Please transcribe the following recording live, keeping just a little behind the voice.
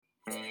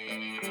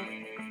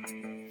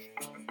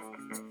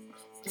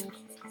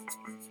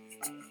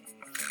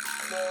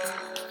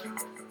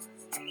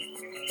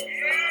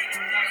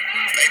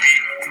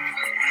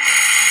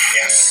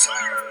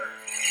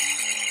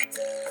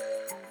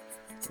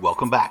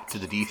Welcome back to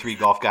the D3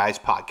 Golf Guys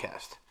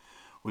podcast.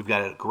 We've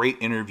got a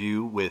great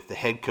interview with the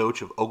head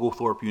coach of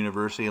Oglethorpe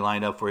University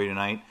lined up for you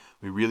tonight.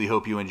 We really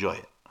hope you enjoy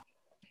it.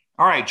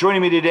 All right,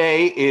 joining me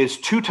today is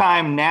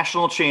two-time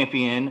national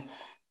champion,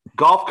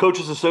 Golf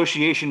Coaches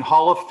Association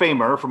Hall of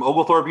Famer from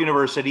Oglethorpe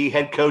University,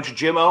 head coach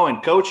Jim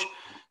Owen. Coach,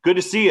 good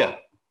to see you.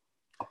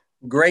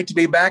 Great to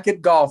be back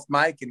at golf,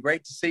 Mike, and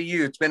great to see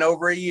you. It's been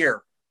over a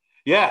year.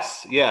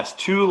 Yes,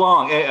 too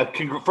long.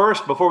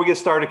 First, before we get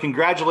started,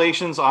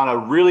 congratulations on a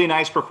really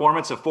nice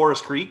performance at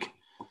Forest Creek.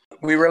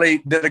 We really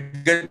did a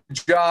good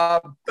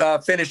job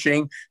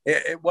finishing.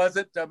 It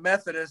wasn't a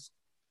Methodist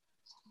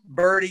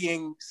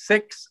birdieing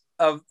 6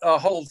 of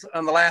holes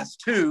on the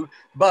last 2,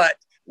 but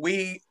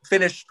we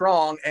finished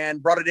strong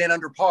and brought it in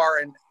under par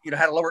and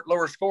had a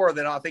lower score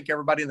than I think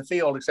everybody in the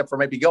field except for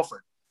maybe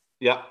Guilford.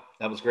 Yeah,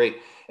 that was great.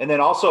 And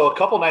then also a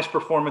couple nice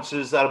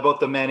performances out of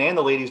both the men and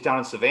the ladies down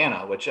in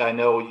Savannah, which I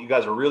know you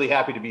guys are really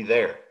happy to be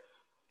there.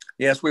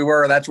 Yes, we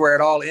were. That's where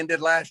it all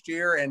ended last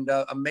year. And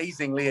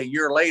amazingly, a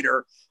year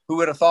later, who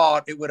would have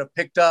thought it would have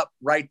picked up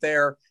right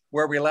there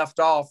where we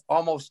left off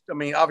almost,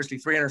 obviously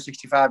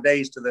 365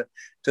 days to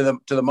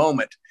the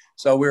moment.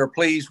 So we were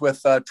pleased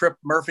with Trip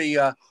Murphy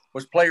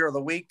was player of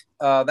the week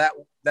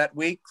that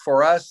week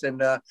for us.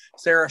 And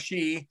Sarah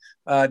Shee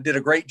did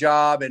a great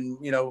job and,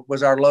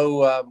 was our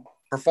low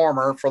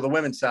performer for the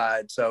women's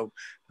side. So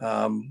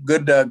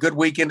good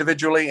week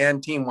individually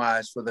and team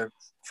wise for the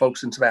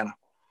folks in Savannah.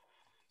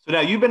 So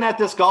now you've been at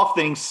this golf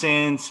thing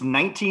since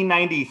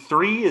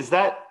 1993. Is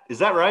that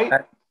right?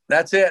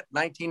 That's it.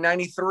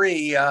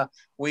 1993.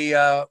 We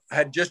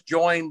had just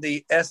joined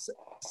the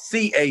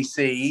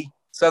SCAC,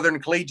 Southern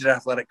Collegiate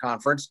Athletic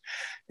Conference,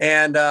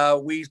 and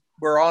we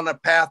were on a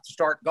path to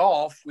start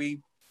golf.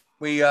 We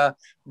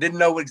didn't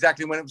know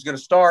exactly when it was going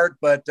to start,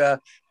 but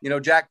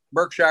Jack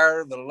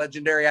Berkshire, the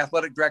legendary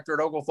athletic director at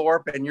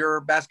Oglethorpe and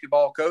your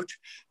basketball coach,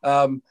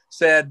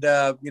 said,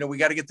 we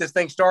got to get this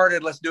thing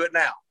started. Let's do it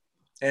now.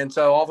 And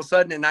so all of a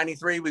sudden in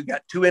 93, we've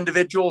got 2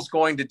 individuals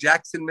going to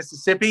Jackson,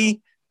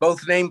 Mississippi,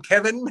 both named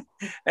Kevin,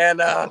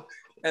 and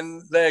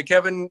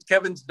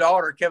Kevin's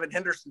daughter, Kevin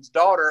Henderson's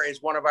daughter,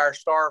 is one of our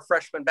star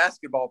freshman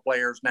basketball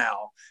players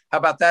now. How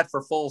about that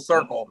for full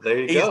circle? There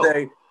you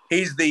go.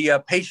 He's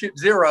the patient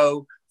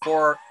zero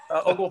for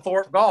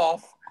Oglethorpe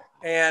golf,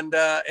 and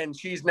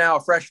she's now a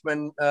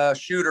freshman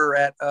shooter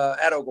at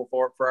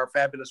Oglethorpe for our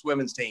fabulous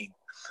women's team.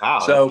 Wow.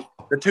 So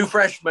the 2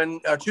 freshmen,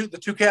 the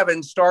 2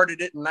 Kevins started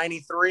it in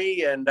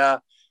 93, and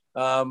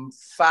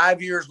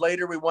 5 years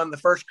later, we won the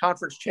first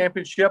conference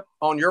championship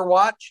on your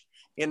watch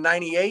in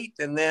 98.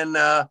 And then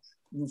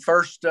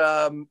first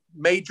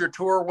major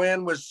tour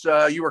win was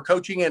you were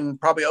coaching in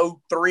probably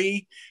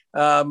 03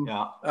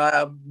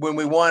 when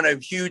we won a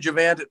huge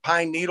event at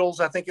Pine Needles,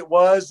 I think it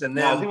was. And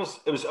then I think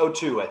it was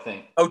 02, I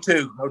think.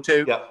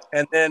 02. Yep.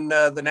 And then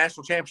the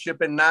national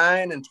championship in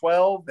 9 and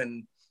 12.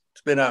 And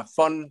it's been a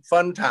fun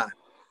time.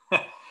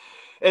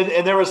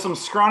 And there was some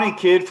scrawny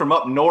kid from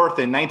up north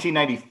in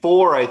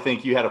 1994, I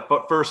think you had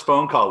a first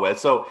phone call with.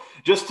 So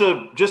just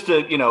to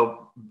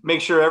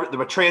make sure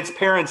the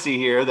transparency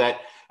here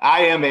that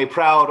I am a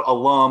proud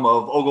alum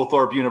of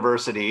Oglethorpe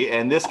University,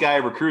 and this guy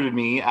recruited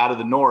me out of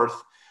the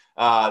north,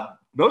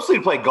 mostly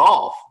to play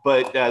golf.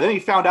 But then he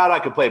found out I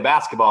could play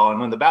basketball, and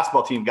when the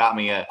basketball team got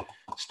me,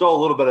 stole a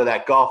little bit of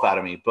that golf out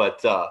of me. But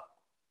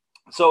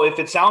so if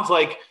it sounds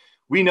like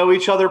we know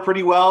each other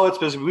pretty well, it's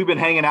because we've been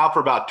hanging out for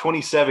about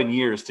 27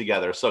 years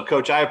together. So,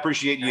 Coach, I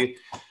appreciate you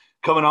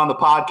coming on the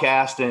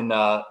podcast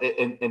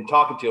and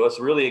talking to us.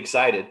 Really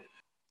excited.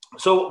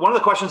 So one of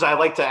the questions I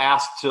like to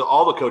ask to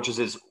all the coaches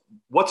is,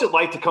 what's it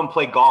like to come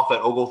play golf at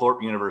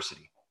Oglethorpe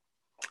University?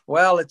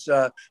 Well, it's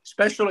a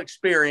special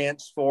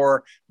experience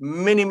for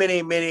many,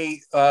 many,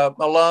 many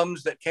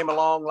alums that came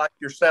along like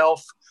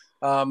yourself.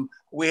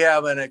 We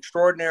have an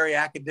extraordinary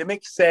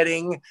academic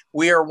setting.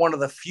 We are one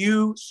of the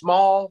few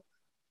small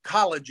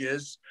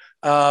colleges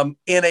in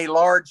a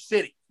large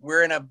city.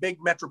 We're in a big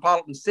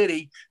metropolitan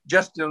city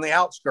just on the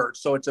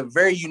outskirts. So it's a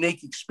very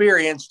unique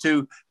experience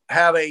to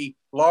have a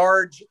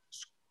large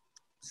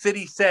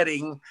city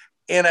setting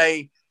in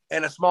a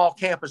small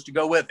campus to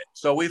go with it.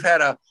 So we've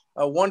had a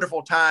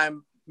wonderful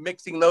time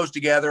mixing those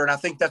together. And I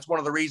think that's one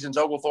of the reasons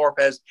Oglethorpe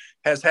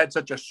has had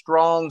such a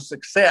strong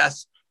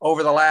success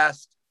over the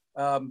last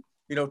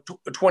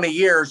 20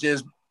 years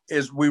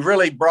is we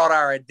really brought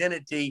our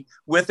identity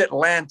with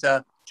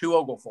Atlanta to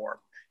Oglethorpe.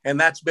 And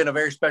that's been a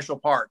very special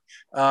part.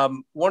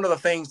 One of the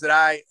things that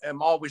I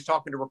am always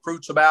talking to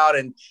recruits about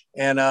and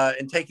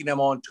taking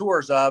them on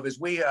tours of is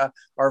we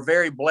are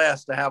very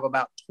blessed to have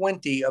about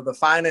 20 of the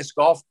finest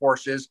golf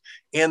courses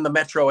in the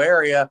metro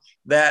area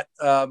that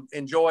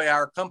enjoy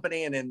our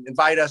company and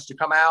invite us to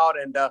come out.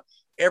 And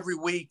every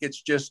week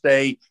it's just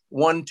a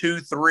 1, 2,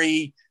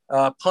 3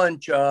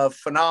 punch of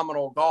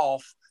phenomenal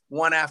golf,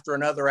 one after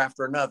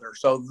another.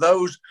 So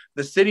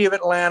the city of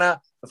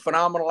Atlanta, the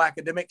phenomenal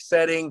academic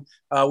setting.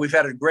 We've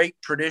had a great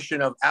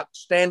tradition of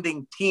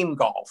outstanding team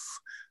golf,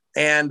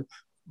 and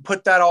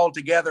put that all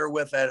together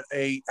with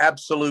a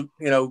absolute,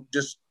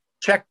 just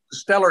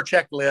stellar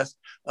checklist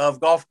of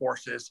golf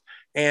courses.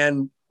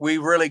 And we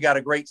really got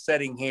a great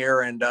setting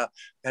here, and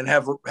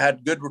have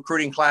had good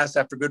recruiting class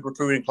after good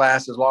recruiting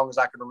class as long as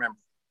I can remember.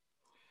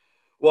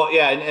 Well,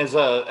 yeah, and as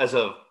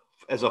an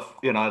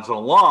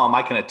alum,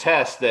 I can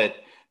attest that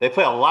they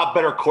play a lot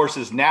better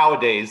courses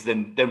nowadays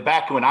than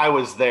back when I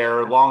was there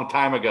a long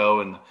time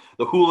ago, and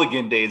the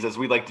hooligan days, as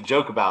we like to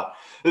joke about.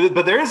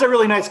 But there is a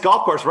really nice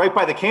golf course right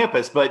by the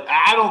campus, but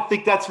I don't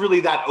think that's really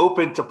that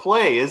open to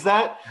play, is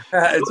that?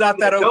 It's not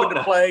that open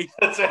to play.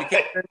 That's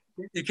right.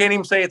 You can't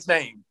even say its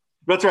name.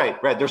 That's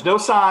right. Right. There's no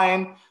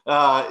sign.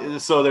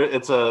 So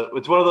it's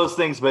one of those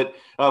things. But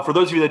for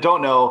those of you that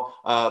don't know,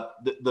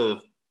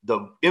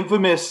 the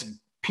infamous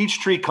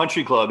Peachtree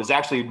Country Club is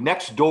actually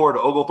next door to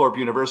Oglethorpe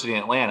University in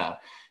Atlanta.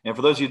 And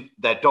for those of you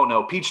that don't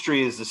know,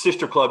 Peachtree is the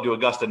sister club to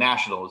Augusta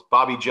National. It's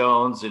Bobby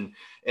Jones, and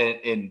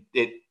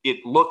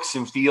it looks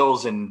and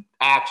feels and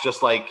acts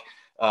just like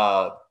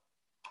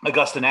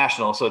Augusta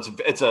National. So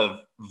it's a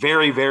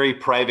very, very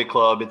private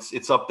club.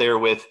 It's up there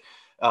with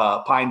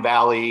Pine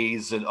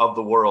Valleys and of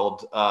the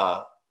world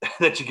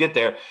that you get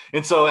there.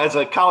 And so as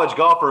a college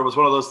golfer, it was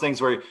one of those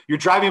things where you're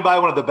driving by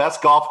one of the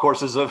best golf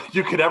courses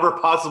you could ever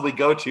possibly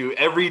go to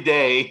every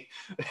day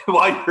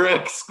while you're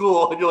at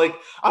school. And you're like,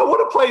 I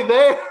want to play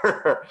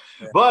there.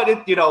 Yeah. But,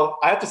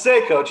 I have to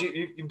say, Coach,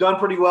 you've done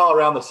pretty well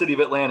around the city of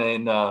Atlanta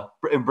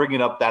in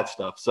bringing up that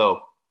stuff.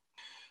 So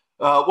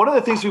one of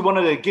the things we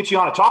wanted to get you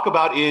on to talk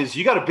about is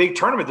you got a big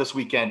tournament this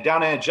weekend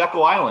down at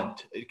Jekyll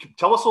Island.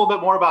 Tell us a little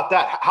bit more about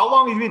that. How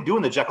long have you been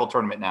doing the Jekyll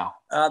tournament now?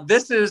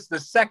 This is the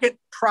second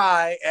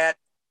try at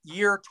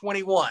year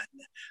 21.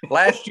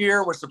 Last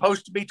year was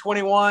supposed to be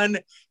 21,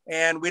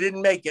 and we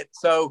didn't make it.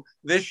 So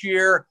this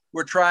year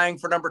we're trying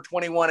for number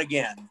 21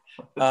 again.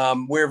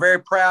 We're very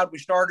proud. We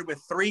started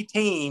with 3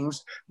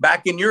 teams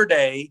back in your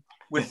day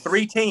with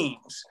 3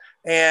 teams.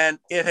 And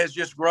it has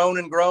just grown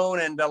and grown.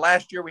 And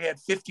last year we had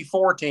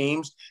 54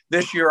 teams.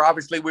 This year,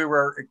 obviously, we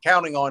were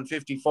counting on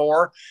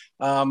 54.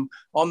 On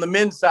the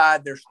men's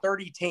side, there's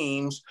 30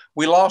 teams.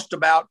 We lost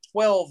about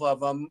 12 of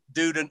them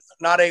due to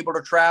not able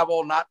to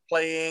travel, not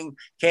playing,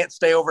 can't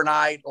stay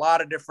overnight, a lot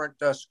of different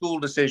school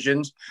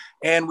decisions.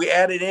 And we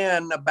added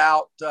in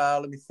about,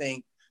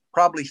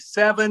 probably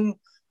 7.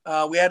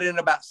 We added in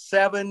about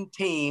 7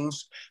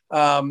 teams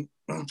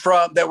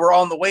that were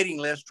on the waiting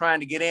list trying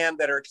to get in,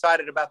 that are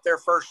excited about their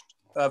first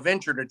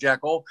venture to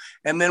Jekyll.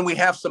 And then we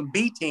have some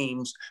B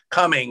teams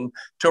coming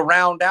to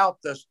round out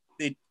the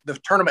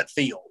tournament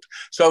field.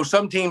 So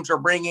some teams are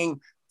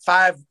bringing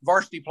 5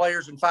 varsity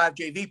players and 5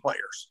 JV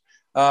players.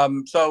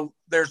 So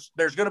there's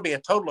going to be a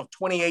total of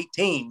 28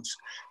 teams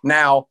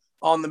now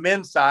on the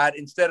men's side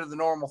instead of the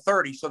normal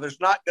 30. So there's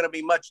not going to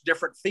be much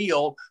different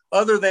field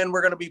other than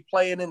we're going to be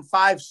playing in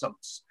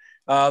 5-somes.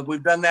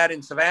 We've done that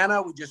in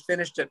Savannah. We just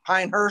finished at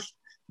Pinehurst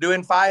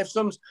doing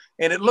 5-somes,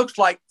 and it looks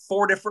like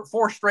 4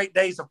 straight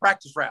days of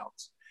practice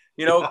rounds.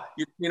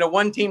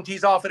 One team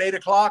tees off at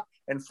 8:00,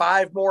 and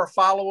 5 more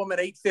follow them at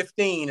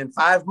 8:15, and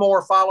 5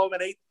 more follow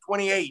them at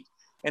 8:28,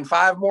 and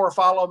 5 more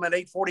follow them at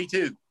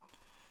 8:42.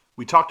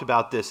 We talked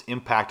about this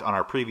impact on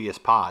our previous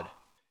pod.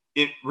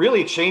 It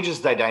really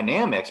changes the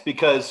dynamics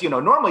because,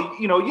 normally,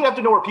 you have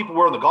to know where people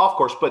were on the golf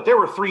course, but there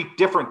were 3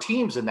 different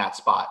teams in that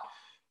spot.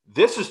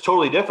 This is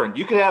totally different.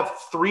 You could have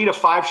 3 to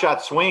 5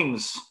 shot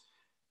swings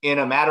in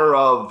a matter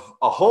of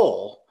a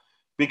hole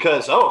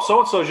because,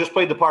 so-and-so just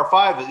played the par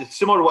 5. It's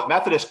similar to what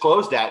Methodist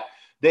closed at.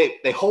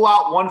 They hole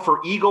out 1 for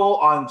eagle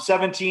on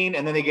 17,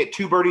 and then they get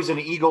 2 birdies and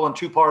an eagle and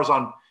 2 pars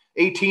on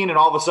 18, and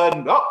all of a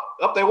sudden,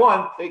 they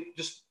won. They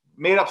just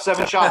made up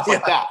 7 shots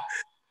like that.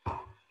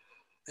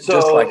 So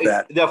just like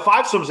that. The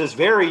 5-somes is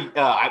very,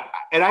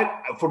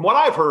 from what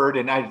I've heard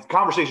and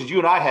conversations you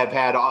and I have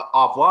had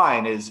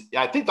offline, is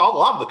I think a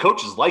lot of the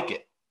coaches like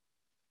it.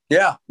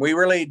 Yeah, we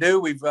really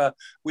do.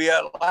 We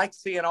like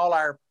seeing all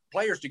our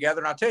players together.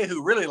 And I'll tell you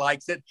who really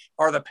likes it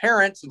are the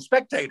parents and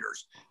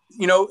spectators.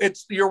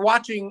 You're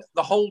watching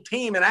the whole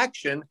team in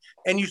action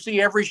and you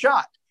see every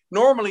shot.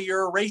 Normally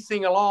you're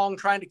racing along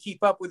trying to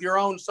keep up with your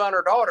own son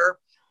or daughter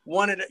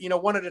one at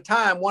a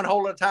time, one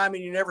hole at a time,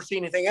 and you never see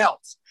anything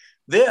else.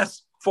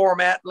 This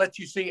format lets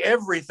you see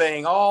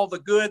everything, all the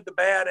good, the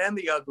bad, and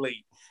the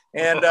ugly.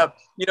 And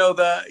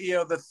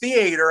the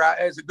theater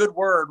is a good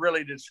word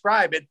really to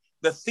describe it.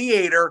 The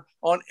theater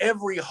on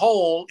every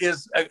hole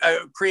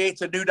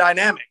creates a new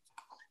dynamic.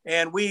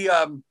 And we,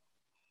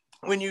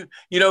 when you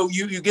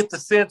get the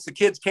sense the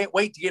kids can't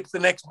wait to get to the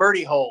next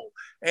birdie hole.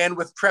 And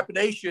with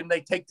trepidation, they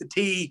take the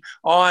tee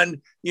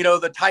on,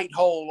 the tight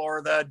hole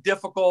or the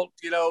difficult,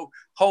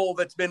 hole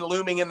that's been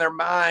looming in their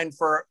mind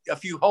for a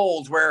few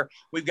holes where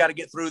we've got to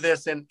get through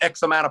this in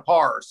X amount of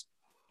pars.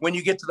 When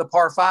you get to the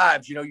par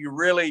 5s, you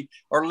really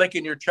are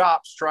licking your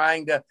chops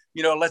trying to,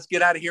 let's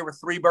get out of here with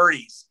 3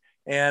 birdies.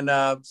 And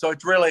so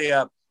it's really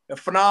a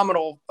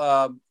phenomenal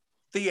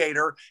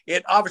theater.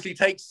 It obviously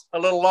takes a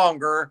little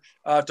longer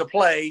to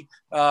play.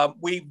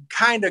 We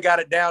kind of got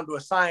it down to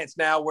a science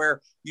now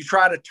where you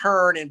try to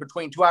turn in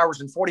between 2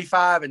 hours and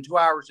 45 and 2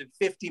 hours and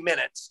 50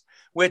 minutes,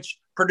 which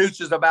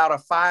produces about a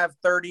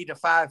 5:30 to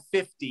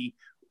 5:50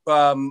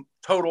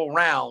 total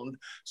round.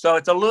 So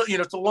it's a little,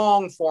 it's a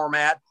long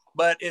format.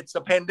 but it's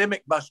a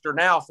pandemic buster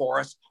now for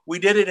us. We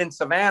did it in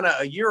Savannah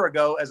a year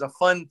ago as a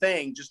fun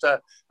thing, just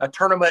a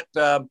tournament,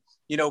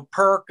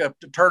 perk, a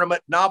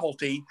tournament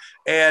novelty.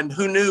 And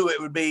who knew it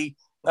would be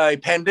a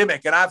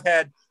pandemic? And I've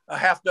had a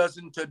half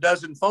dozen to a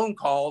dozen phone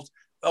calls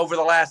over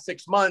the last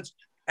 6 months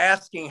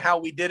asking how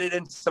we did it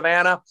in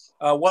Savannah,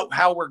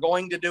 how we're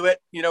going to do it,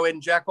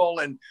 in Jekyll,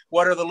 and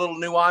what are the little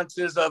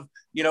nuances of,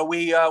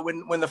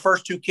 when the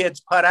first two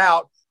kids putt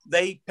out,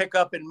 they pick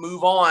up and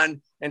move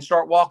on and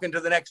start walking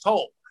to the next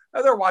hole.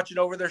 Now, they're watching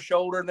over their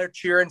shoulder and they're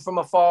cheering from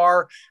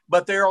afar,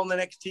 but they're on the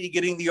next tee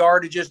getting the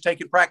yardages,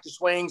 taking practice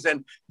swings.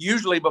 And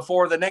usually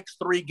before the next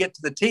three get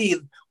to the tee,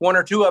 one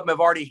or two of them have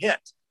already hit.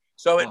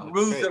 So it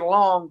moves it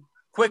along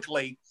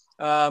quickly.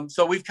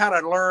 So we've kind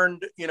of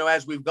learned,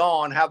 as we've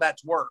gone, how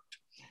that's worked.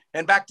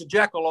 And back to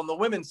Jekyll, on the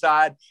women's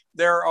side,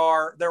 there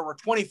were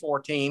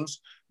 24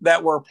 teams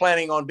that were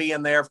planning on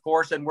being there, of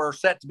course, and were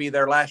set to be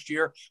there last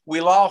year. We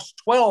lost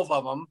 12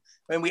 of them,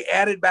 and we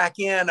added back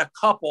in a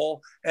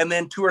couple and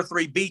then 2 or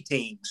 3 B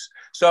teams.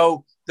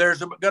 So there's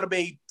going to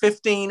be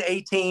 15 A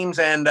teams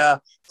and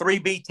 3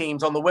 B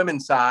teams on the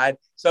women's side.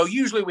 So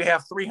usually we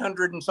have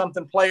 300 and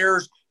something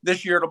players.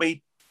 This year it'll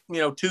be,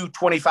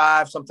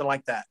 225, something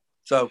like that.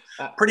 So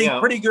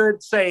pretty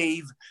good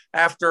save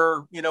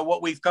after,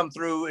 what we've come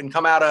through and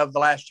come out of the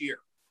last year.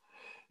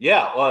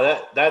 Yeah,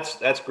 well,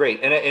 that's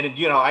great. And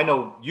I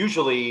know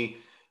usually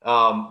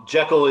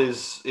Jekyll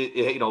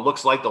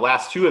looks like the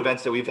last 2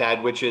 events that we've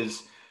had, which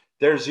is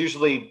there's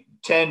usually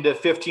 10 to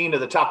 15 of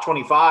the top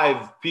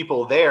 25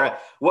 people there.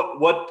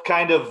 What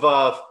kind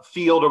of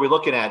field are we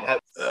looking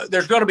at?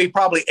 There's going to be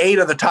probably 8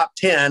 of the top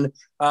 10.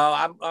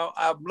 I'm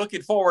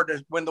looking forward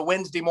to when the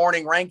Wednesday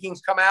morning rankings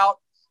come out.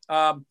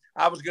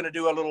 I was going to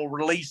do a little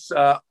release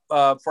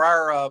for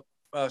our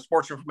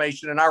sports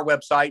information in our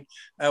website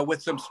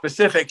with some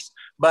specifics,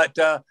 but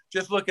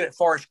just looking at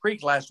Forest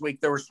Creek last week,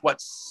 there was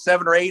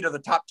 7 or 8 of the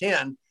top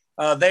 10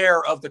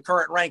 there of the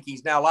current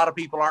rankings. Now, a lot of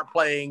people aren't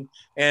playing,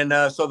 and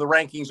so the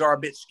rankings are a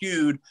bit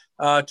skewed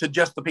to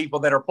just the people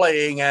that are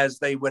playing as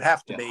they would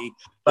have to be.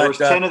 But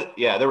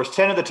there was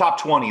 10 of the top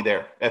 20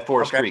 there at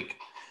Forest Creek.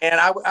 And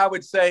I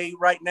would say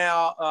right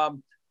now,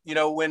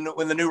 when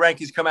the new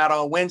rankings come out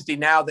on Wednesday,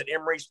 now that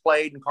Emory's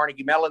played and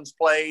Carnegie Mellon's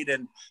played,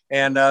 and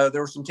there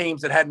were some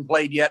teams that hadn't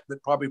played yet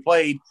that probably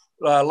played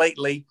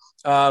lately,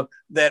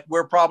 that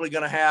we're probably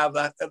going to have,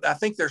 I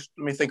think let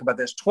me think about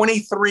this,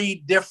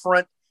 23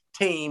 different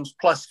teams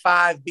plus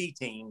 5 B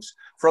teams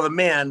for the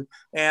men.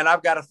 And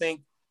I've got to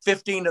think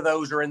 15 of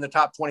those are in the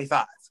top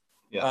 25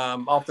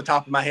 off the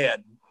top of my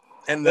head.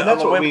 And on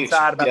the women's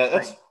side, about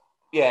the same.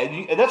 Yeah,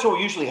 and that's what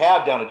we usually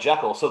have down at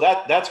Jekyll. So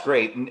that's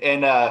great.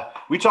 And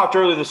we talked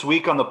earlier this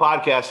week on the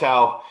podcast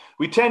how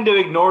we tend to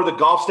ignore the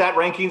golf stat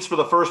rankings for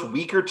the first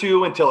week or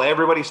two until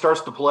everybody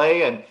starts to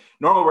play. And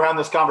normally we're having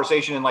this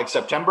conversation in like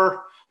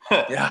September,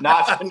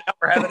 not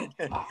we're having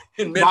it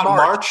in not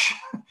March.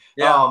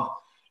 Yeah.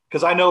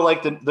 Because I know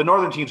like the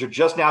northern teams are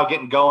just now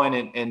getting going,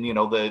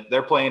 and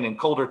they're playing in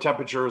colder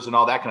temperatures and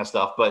all that kind of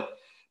stuff. But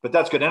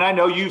that's good. And I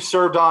know you've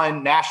served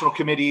on national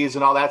committees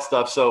and all that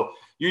stuff. So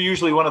you're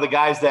usually one of the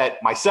guys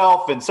that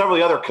myself and several of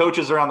the other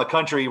coaches around the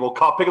country will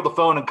pick up the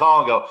phone and call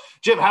and go,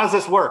 Jim, how does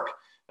this work?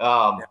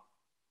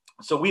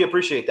 So we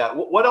appreciate that.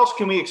 What else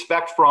can we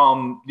expect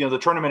from the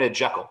tournament at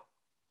Jekyll?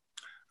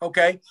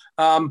 Okay.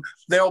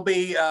 There'll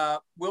be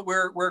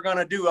we're going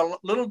to do a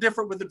little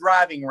different with the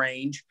driving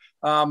range.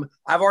 I've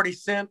already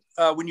sent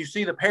when you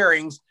see the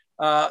pairings,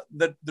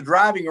 the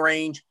driving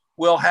range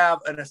will have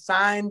an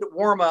assigned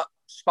warm-up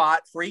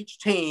spot for each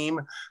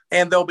team,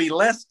 and there'll be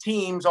less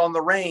teams on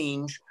the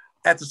range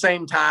at the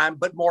same time,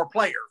 but more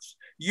players.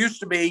 Used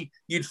to be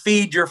you'd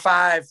feed your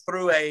 5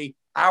 through a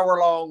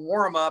hour-long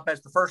warm-up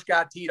as the first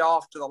guy teed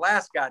off to the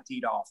last guy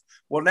teed off.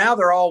 Well, now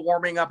they're all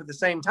warming up at the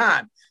same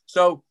time.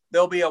 So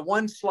there'll be a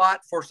 1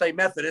 slot for, say,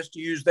 Methodist, to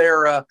use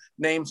their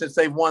name since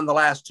they've won the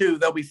last 2.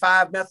 There'll be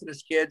 5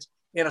 Methodist kids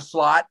in a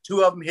slot,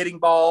 2 of them hitting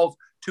balls,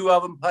 2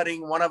 of them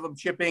putting, 1 of them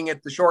chipping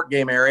at the short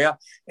game area.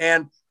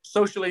 And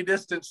socially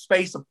distanced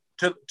space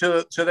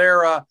to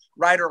their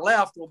right or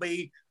left will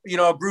be,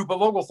 a group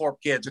of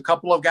Oglethorpe kids, a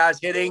couple of guys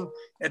hitting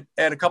and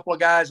a couple of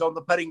guys on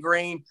the putting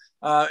green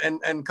and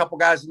a couple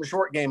guys in the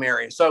short game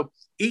area. So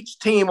each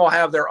team will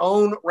have their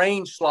own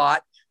range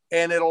slot,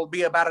 and it'll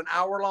be about an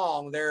hour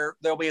long.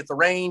 They'll be at the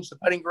range, the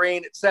putting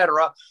green,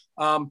 etc.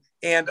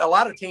 And a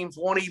lot of teams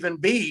won't even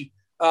be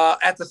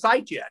at the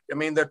site yet. I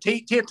mean, the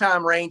tee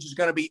time range is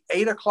going to be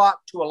 8 o'clock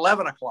to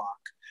 11 o'clock.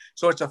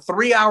 So it's a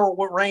 3-hour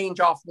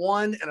range off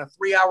 1 and a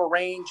 3-hour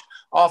range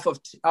off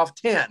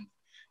 10.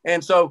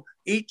 And so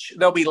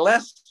there'll be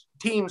less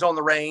teams on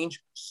the range,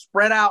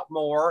 spread out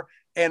more,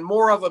 and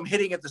more of them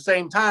hitting at the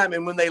same time.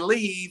 And when they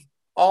leave,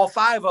 all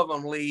 5 of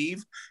them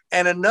leave,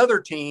 and another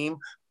team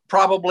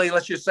probably,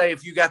 let's just say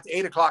if you got the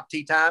 8 o'clock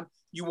tee time,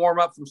 you warm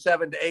up from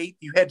 7 to 8,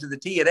 you head to the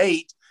tee at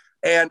 8.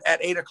 And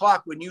at 8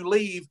 o'clock, when you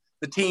leave,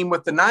 the team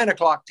with the 9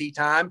 o'clock tee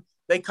time,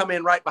 they come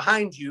in right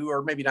behind you,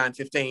 or maybe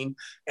 9:15,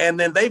 and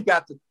then they've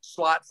got the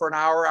slot for an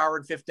hour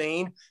and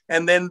 15,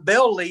 and then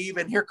they'll leave,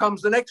 and here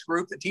comes the next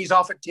group that tees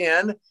off at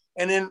 10,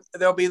 and then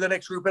there'll be the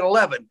next group at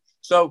 11.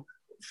 So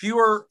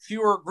fewer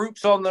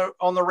groups on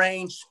the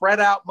range, spread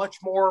out much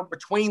more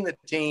between the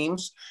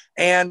teams,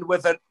 and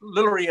with a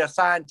literally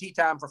assigned tea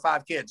time for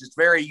 5 kids. It's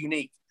very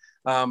unique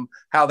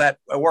how that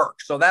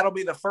works. So that'll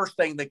be the first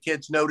thing that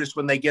kids notice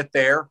when they get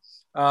there.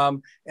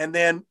 And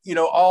then,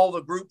 all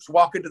the groups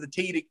walk into the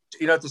tee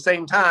at the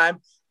same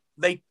time.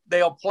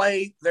 They'll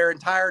play their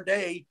entire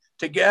day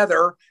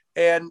together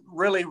and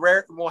really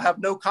will have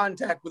no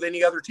contact with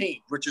any other team,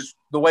 which is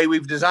the way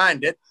we've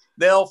designed it.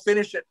 They'll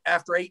finish it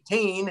after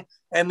 18,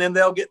 and then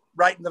they'll get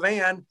right in the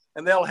van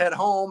and they'll head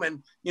home.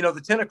 And,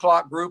 the 10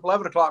 o'clock group,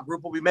 11 o'clock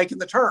group will be making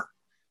the turn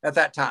at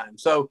that time.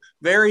 So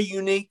very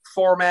unique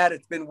format.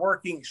 It's been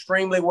working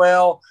extremely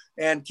well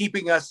and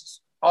keeping us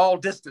all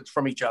distance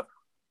from each other.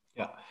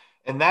 Yeah.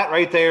 And that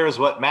right there is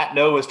what Matt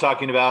Noe was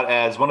talking about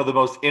as one of the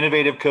most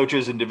innovative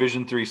coaches in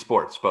Division III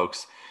sports,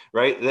 folks,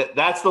 right?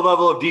 That's the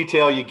level of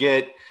detail you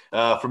get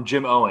from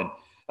Jim Owen.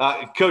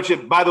 Coach,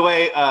 by the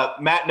way,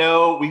 Matt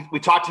Noe, we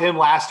talked to him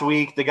last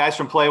week, the guys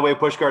from Playaway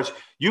Pushcarts.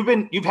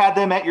 You've had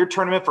them at your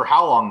tournament for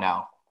how long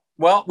now?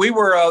 Well, we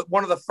were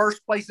one of the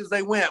first places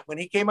they went. When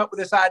he came up with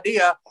this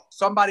idea,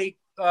 somebody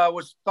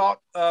was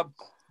thought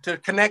to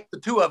connect the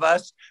two of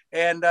us,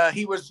 and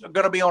he was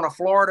going to be on a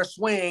Florida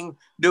swing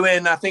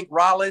doing, I think,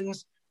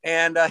 Rollins,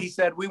 and he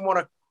said, we want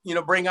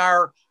to, bring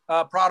our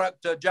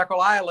product to Jekyll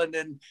Island,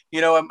 and,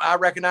 I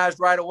recognized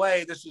right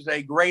away this is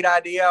a great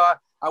idea.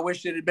 I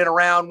wish it had been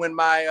around when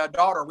my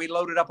daughter, we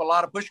loaded up a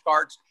lot of push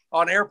carts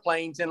on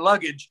airplanes and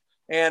luggage,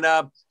 and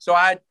so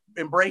I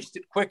embraced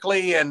it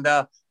quickly and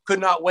could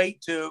not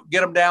wait to get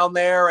them down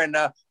there, and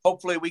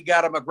hopefully we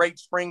got them a great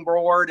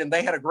springboard, and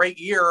they had a great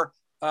year.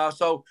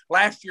 So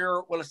last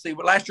year,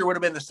 last year would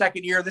have been the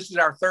second year. This is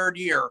our third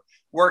year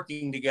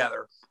working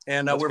together,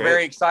 and we're great.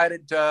 Very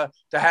excited to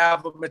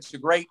have them. It's a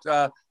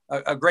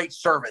great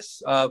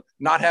service.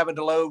 Not having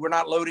to load, we're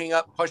not loading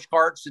up push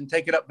carts and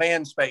taking up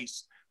van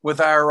space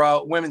with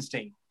our women's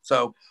team.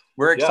 So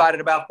we're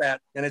excited about that,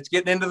 and it's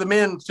getting into the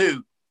men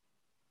too.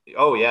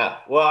 Oh yeah.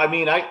 Well, I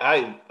mean,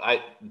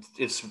 I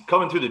it's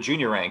coming through the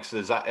junior ranks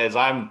as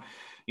I'm,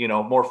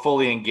 more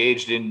fully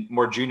engaged in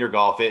more junior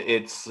golf.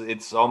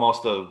 It's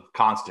almost a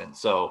constant.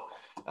 So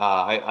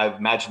I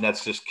imagine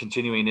that's just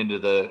continuing into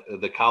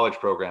the college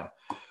program.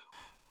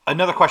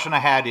 Another question I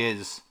had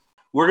is,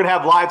 we're going to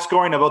have live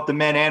scoring about the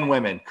men and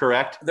women,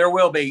 correct? There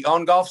will be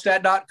on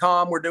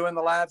golfstat.com. We're doing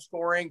the live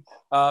scoring.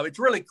 It's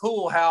really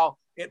cool how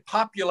it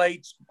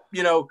populates,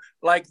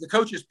 like the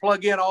coaches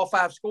plug in all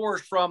 5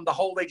 scores from the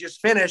hole they just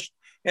finished.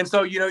 And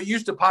so, it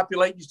used to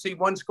populate, you see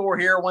one score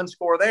here, one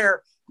score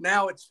there.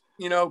 Now it's,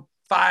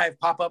 5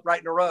 pop up right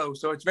in a row.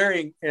 So it's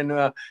very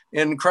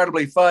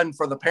incredibly fun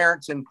for the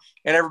parents and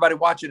everybody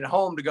watching at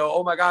home to go,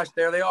 oh my gosh,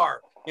 there they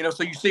are.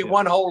 So you see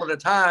one hole at a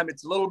time.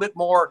 It's a little bit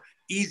more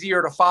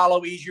easier to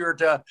follow, easier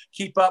to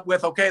keep up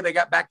with. Okay, they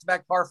got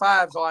back-to-back par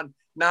 5s on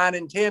 9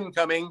 and 10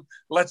 coming.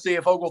 Let's see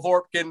if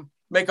Oglethorpe can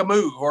make a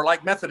move, or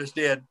like Methodist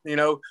did,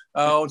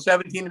 on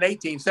 17 and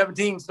 18.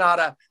 17's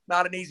not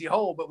an easy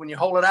hole, but when you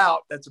hold it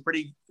out, that's a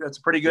pretty good,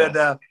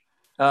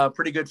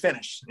 pretty good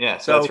finish. Yeah,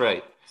 so that's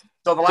right.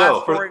 So the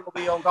live scoring will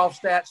be on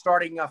GolfStat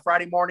starting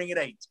Friday morning at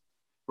 8.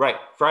 Right,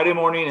 Friday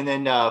morning, and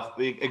then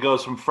it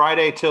goes from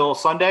Friday till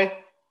Sunday.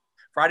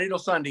 Friday till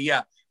Sunday,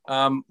 yeah.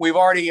 We've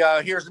already,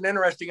 here's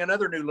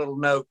another new little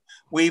note.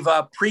 We've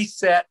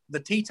preset the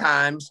tee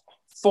times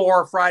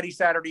for Friday,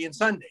 Saturday, and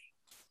Sunday.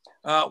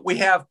 We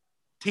have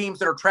teams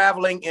that are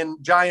traveling in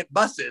giant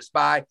buses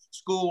by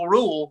school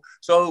rule.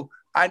 So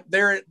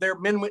their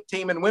men's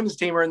team and women's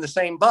team are in the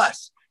same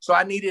bus. So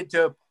I needed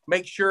to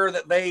make sure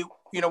that they,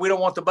 we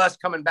don't want the bus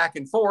coming back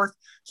and forth.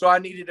 So I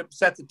needed to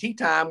set the tee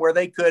time where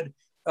they could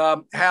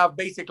have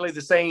basically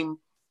the same,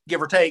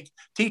 give or take,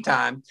 tee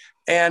time.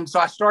 And so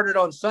I started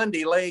on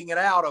Sunday laying it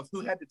out of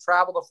who had to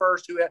travel the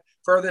first, who had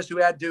furthest, who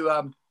had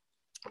to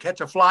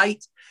catch a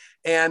flight.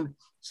 And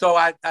so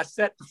I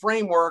set the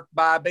framework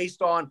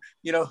based on,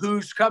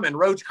 who's coming.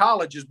 Rhodes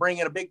College is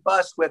bringing a big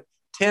bus with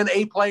 10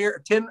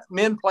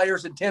 men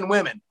players and 10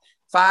 women,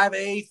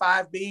 5A,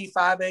 5B,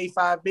 5A,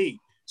 5B.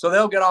 So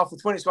they'll get off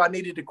with 20. So I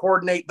needed to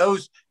coordinate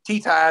those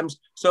tee times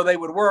so they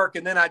would work.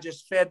 And then I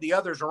just fed the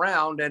others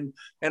around. And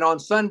on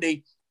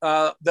Sunday,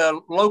 the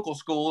local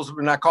schools,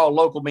 and I call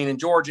local meaning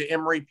Georgia,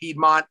 Emory,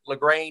 Piedmont,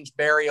 LaGrange,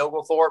 Berry,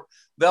 Oglethorpe,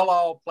 they'll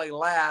all play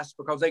last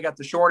because they got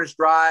the shortest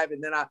drive.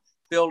 And then I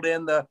filled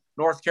in the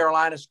North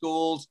Carolina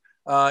schools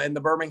and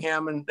the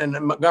Birmingham and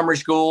the Montgomery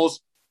schools.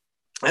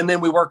 And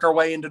then we worked our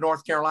way into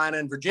North Carolina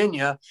and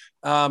Virginia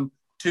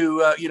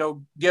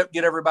to, get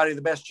everybody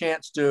the best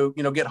chance to,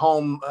 get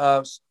home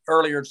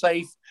earlier and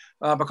safe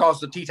because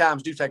the tee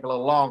times do take a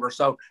little longer.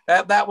 So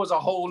that was a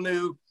whole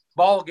new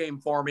ball game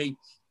for me.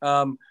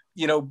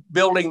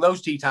 Building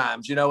those tee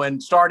times,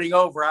 and starting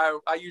over.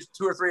 I used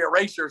 2 or 3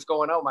 erasers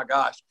going, oh my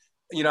gosh,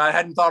 I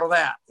hadn't thought of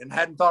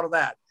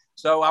that.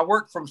 So I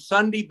worked from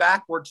Sunday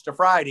backwards to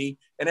Friday,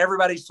 and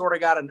everybody's sort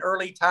of got an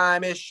early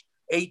time-ish,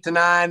 8 to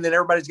 9. Then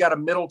everybody's got a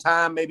middle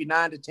time, maybe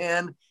 9 to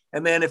 10.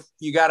 And then if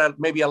you got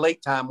maybe a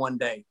late time one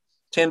day.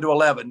 10 to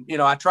 11.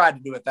 I tried to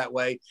do it that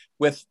way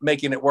with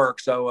making it work.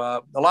 So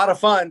a lot of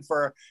fun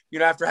for,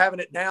 after having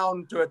it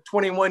down to a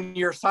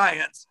 21-year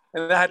science,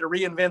 and then I had to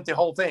reinvent the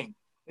whole thing.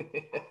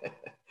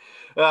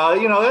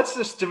 That's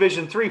just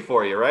Division III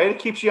for you, right? It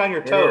keeps you on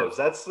your toes.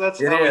 That's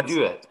how we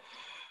do it.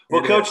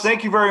 Well, Coach,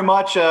 thank you very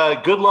much.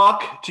 Good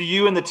luck to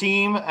you and the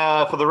team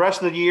for the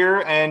rest of the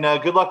year, and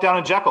good luck down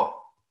in Jekyll.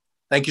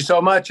 Thank you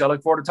so much. I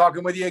look forward to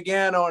talking with you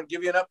again. I'll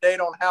give you an update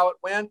on how it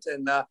went,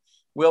 and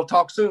we'll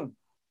talk soon.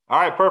 All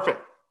right,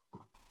 perfect.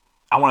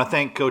 I want to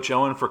thank Coach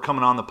Owen for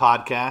coming on the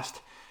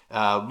podcast.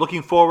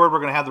 Looking forward, we're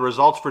going to have the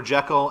results for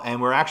Jekyll,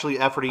 and we're actually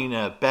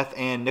efforting Beth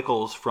Ann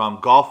Nichols from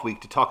Golf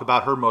Week to talk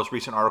about her most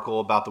recent article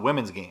about the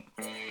women's game.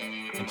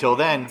 Until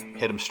then,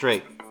 hit them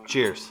straight.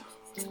 Cheers.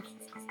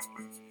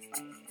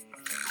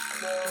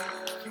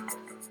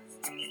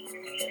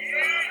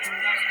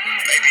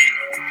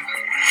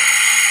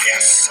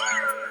 Yes,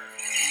 sir.